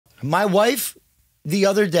My wife, the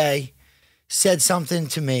other day, said something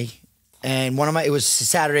to me, and it was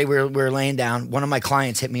Saturday, we were laying down. One of my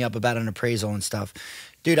clients hit me up about an appraisal and stuff.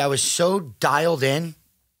 Dude, I was so dialed in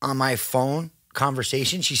on my phone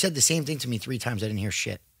conversation. She said the same thing to me 3 times. I didn't hear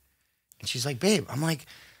shit. And she's like, babe, I'm like,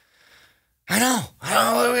 I don't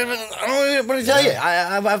know what to tell you.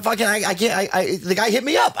 I can't. The guy hit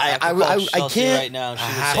me up. I can't. Right now,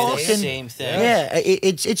 she would say the same thing. Yeah,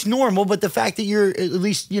 it's normal, but the fact that you're at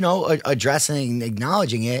least addressing,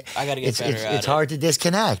 acknowledging it, I gotta get better at it. It's hard to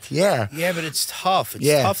disconnect. Yeah. Yeah, but it's tough. It's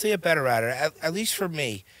tough to get better at it. At least for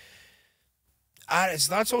me. It's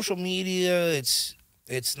not social media.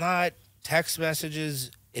 It's not text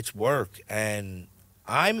messages. It's work, and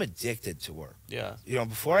I'm addicted to work. Yeah.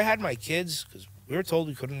 Before I had my kids, because we were told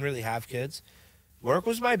we couldn't really have kids, work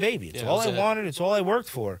was my baby. It's all I wanted. It's all I worked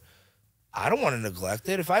for. I don't want to neglect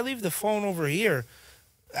it. If I leave the phone over here,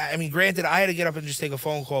 I mean, granted, I had to get up and just take a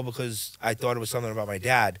phone call because I thought it was something about my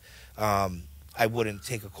dad. I wouldn't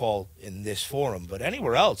take a call in this forum, but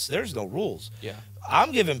anywhere else, there's no rules. Yeah.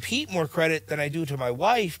 I'm giving Pete more credit than I do to my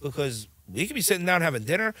wife because we could be sitting down having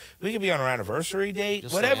dinner. We could be on our anniversary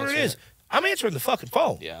date, whatever it is. I'm answering the fucking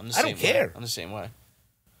phone. Yeah, I don't care. I'm the same way.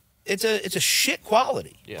 It's a shit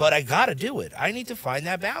quality, but I got to do it. I need to find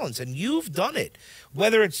that balance, and you've done it.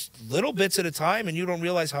 Whether it's little bits at a time and you don't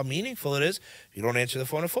realize how meaningful it is, you don't answer the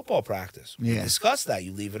phone at football practice. We discuss that.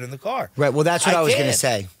 You leave it in the car. Right, well, that's what I was going to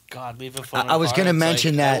say. God, leave a phone in I was going to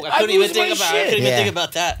mention that. I couldn't even think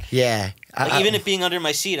about that. Yeah. Even it being under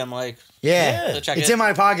my seat, I'm like, it's in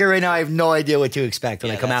my pocket right now. I have no idea what to expect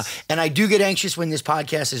when I come out. And I do get anxious when this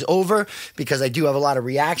podcast is over because I do have a lot of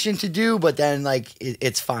reaction to do, but then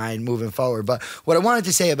it's fine moving forward. But what I wanted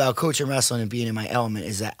to say about coaching wrestling and being in my element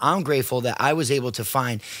is that I'm grateful that I was able to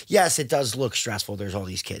find, yes, it does look stressful. There's all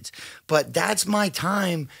these kids, but that's my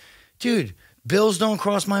time. Dude, bills don't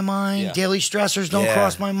cross my mind. Yeah. Daily stressors don't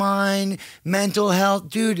cross my mind. Mental health.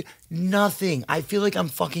 Dude, nothing. I feel like I'm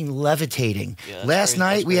fucking levitating. Yeah, Last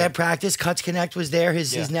night we had practice. Cuts Connect was there.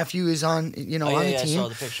 His nephew is on, on the team. I saw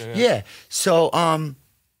the picture. Yeah. So,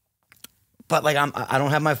 but I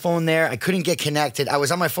don't have my phone there. I couldn't get connected. I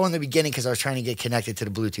was on my phone in the beginning because I was trying to get connected to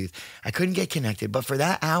the Bluetooth. I couldn't get connected. But for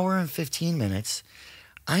that hour and 15 minutes,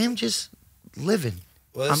 I am just living.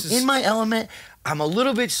 Well, I'm in my element. I'm a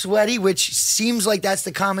little bit sweaty, which seems like that's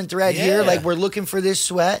the common thread here. Like we're looking for this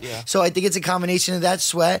sweat. Yeah. So I think it's a combination of that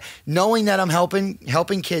sweat, knowing that I'm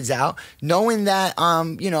helping kids out, knowing that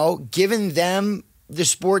giving them the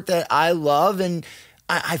sport that I love, and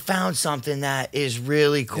I found something that is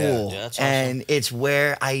really cool. Yeah, that's awesome. And it's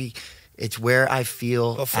where I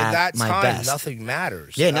feel but for at that my time, best. Nothing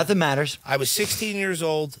matters. Yeah, nothing matters. I was 16 years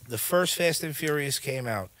old. The first Fast and Furious came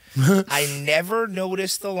out. I never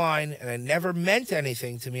noticed the line, and it never meant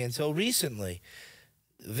anything to me until recently.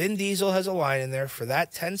 Vin Diesel has a line in there for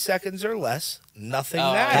that 10 seconds or less. Nothing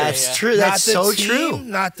matters. That's true. That's so true.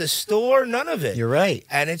 Not the store, none of it. You're right.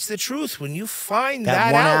 And it's the truth. When you find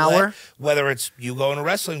that 1 outlet, hour, whether it's you going to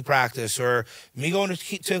wrestling practice or me going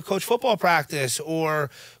to coach football practice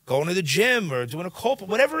or going to the gym or doing a cold,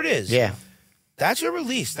 whatever it is. Yeah. That's your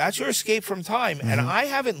release. That's your escape from time. And I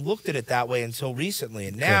haven't looked at it that way until recently.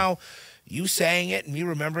 And now you saying it and me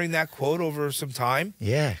remembering that quote over some time.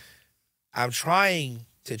 Yeah. I'm trying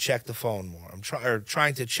to check the phone more. I'm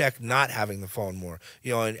trying to check not having the phone more,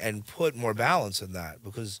 and put more balance in that,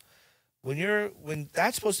 because when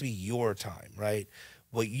that's supposed to be your time, right?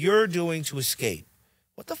 What you're doing to escape.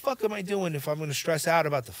 What the fuck am I doing if I'm going to stress out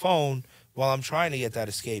about the phone while I'm trying to get that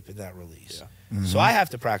escape and that release? Yeah. So I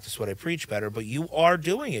have to practice what I preach better, but you are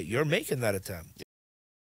doing it. You're making that attempt.